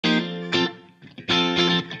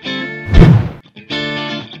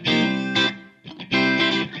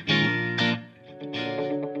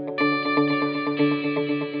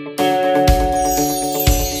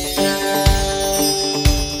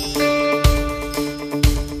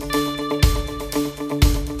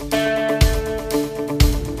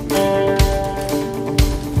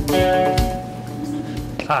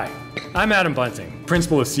I'm Adam Bunting,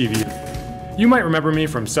 principal of CVU. You might remember me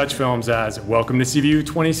from such films as Welcome to CVU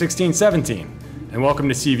 2016-17 and Welcome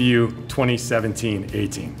to CVU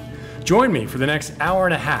 2017-18. Join me for the next hour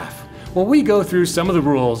and a half while we go through some of the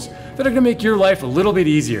rules that are going to make your life a little bit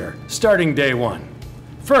easier, starting day one.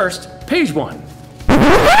 First, page one.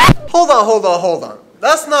 Hold on.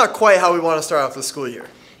 That's not quite how we want to start off the school year.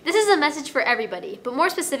 This is a message for everybody, but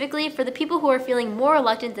more specifically for the people who are feeling more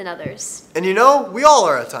reluctant than others. And you know, we all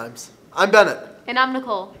are at times. I'm Bennett. And I'm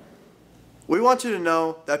Nicole. We want you to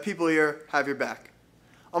know that people here have your back.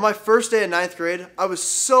 On my first day in 9th grade, I was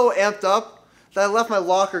so amped up that I left my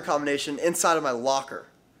locker combination inside of my locker.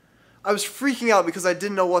 I was freaking out because I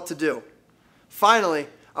didn't know what to do. Finally,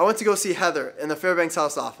 I went to go see Heather in the Fairbanks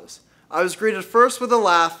House office. I was greeted first with a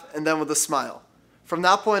laugh and then with a smile. From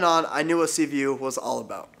that point on, I knew what CVU was all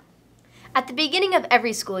about. At the beginning of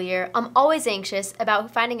every school year, I'm always anxious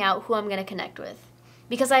about finding out who I'm going to connect with,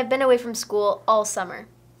 because I've been away from school all summer.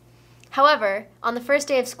 However, on the first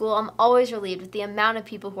day of school, I'm always relieved with the amount of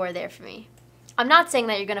people who are there for me. I'm not saying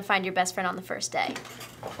that you're going to find your best friend on the first day.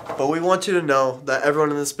 But we want you to know that everyone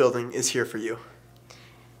in this building is here for you.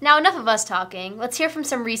 Now, enough of us talking. Let's hear from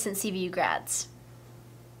some recent CVU grads.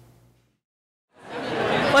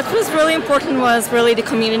 What was really important was really the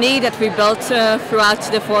community that we built throughout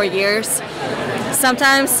the 4 years.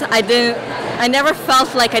 Sometimes I never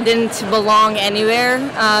felt like I didn't belong anywhere.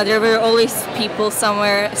 There were always people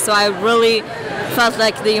somewhere, so I really felt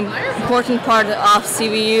like the important part of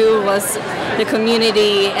CVU was the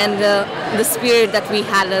community and the spirit that we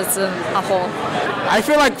had as a whole. I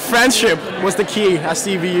feel like friendship was the key at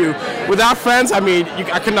CVU. Without friends, I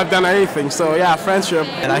couldn't have done anything. So yeah, friendship.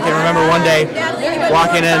 And I can remember one day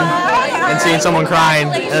walking in and seeing someone crying,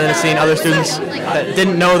 and then seeing other students that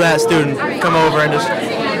didn't know that student come over and just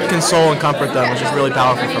console and comfort them, which is really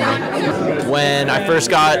powerful for me. When I first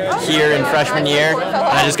got here in freshman year, and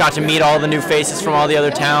I just got to meet all the new faces from all the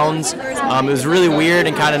other towns, it was really weird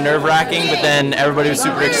and kind of nerve-wracking, but then everybody was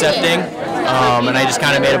super accepting. And I just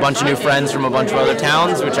kind of made a bunch of new friends from a bunch of other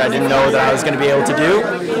towns, which I didn't know that I was going to be able to do.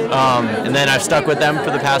 And then I've stuck with them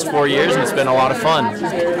for the past 4 years, and it's been a lot of fun.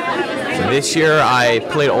 This year I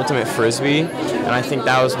played Ultimate Frisbee, and I think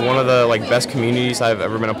that was one of the best communities I've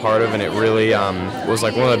ever been a part of, and it really was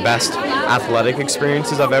one of the best athletic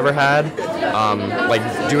experiences I've ever had.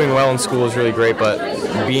 Doing well in school is really great, but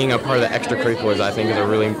being a part of the extracurriculars I think is a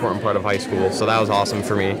really important part of high school, so that was awesome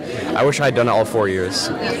for me. I wish I had done it all 4 years.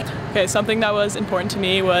 Okay, something that was important to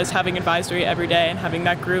me was having advisory every day and having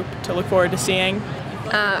that group to look forward to seeing.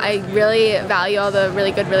 I really value all the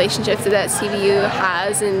really good relationships that CVU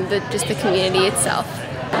has and just the community itself.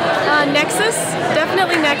 Nexus,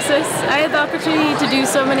 definitely Nexus. I had the opportunity to do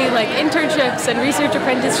so many internships and research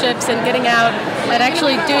apprenticeships and getting out and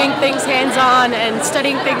actually doing things hands-on and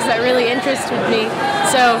studying things that really interested me.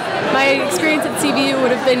 So my experience at CVU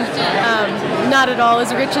would have been not at all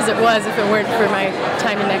as rich as it was if it weren't for my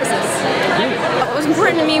time in Nexus. What was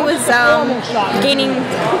important to me was gaining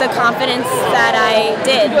the confidence that I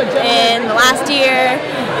did in the last year,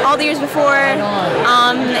 all the years before,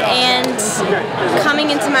 and coming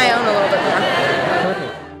into my own a little bit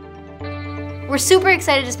more. We're super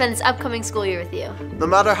excited to spend this upcoming school year with you. No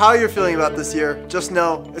matter how you're feeling about this year, just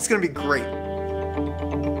know it's going to be great.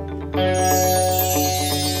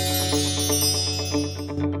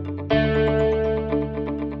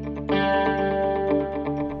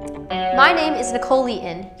 My name is Nicole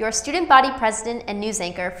Leeton, your student body president and news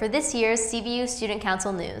anchor for this year's CVU Student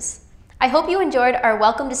Council News. I hope you enjoyed our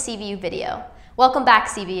Welcome to CVU video. Welcome back,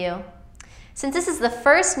 CVU. Since this is the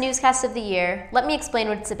first newscast of the year, let me explain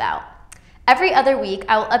what it's about. Every other week,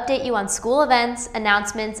 I will update you on school events,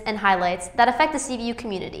 announcements, and highlights that affect the CVU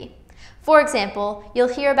community. For example, you'll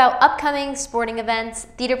hear about upcoming sporting events,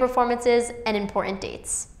 theater performances, and important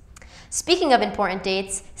dates. Speaking of important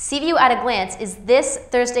dates, CVU at a Glance is this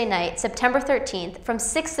Thursday night, September 13th, from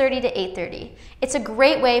 6:30 to 8:30. It's a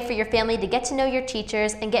great way for your family to get to know your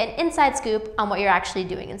teachers and get an inside scoop on what you're actually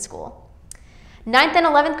doing in school. 9th and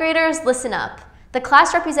 11th graders, listen up. The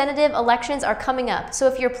class representative elections are coming up, so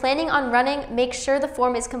if you're planning on running, make sure the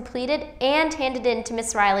form is completed and handed in to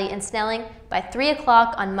Miss Riley in Snelling by 3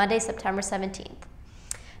 o'clock on Monday, September 17th.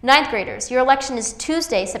 9th graders, your election is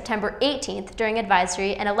Tuesday, September 18th during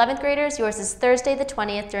advisory, and 11th graders, yours is Thursday the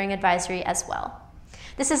 20th during advisory as well.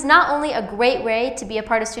 This is not only a great way to be a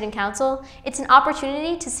part of student council, it's an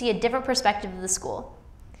opportunity to see a different perspective of the school.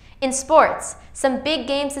 In sports, some big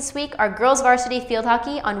games this week are girls varsity field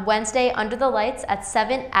hockey on Wednesday under the lights at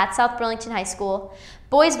 7 at South Burlington High School,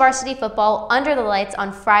 boys varsity football under the lights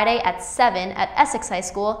on Friday at 7 at Essex High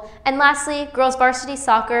School, and lastly, girls varsity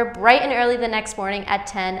soccer bright and early the next morning at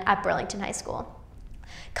 10 at Burlington High School.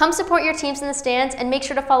 Come support your teams in the stands and make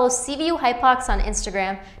sure to follow CVU Hypox on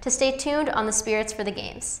Instagram to stay tuned on the spirits for the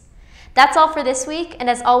games. That's all for this week, and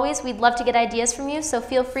as always, we'd love to get ideas from you, so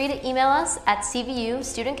feel free to email us at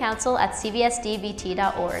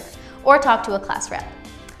cvustudentcouncil@cvsdbt.org or talk to a class rep.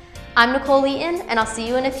 I'm Nicole Leeton, and I'll see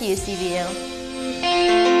you in a few, CVU.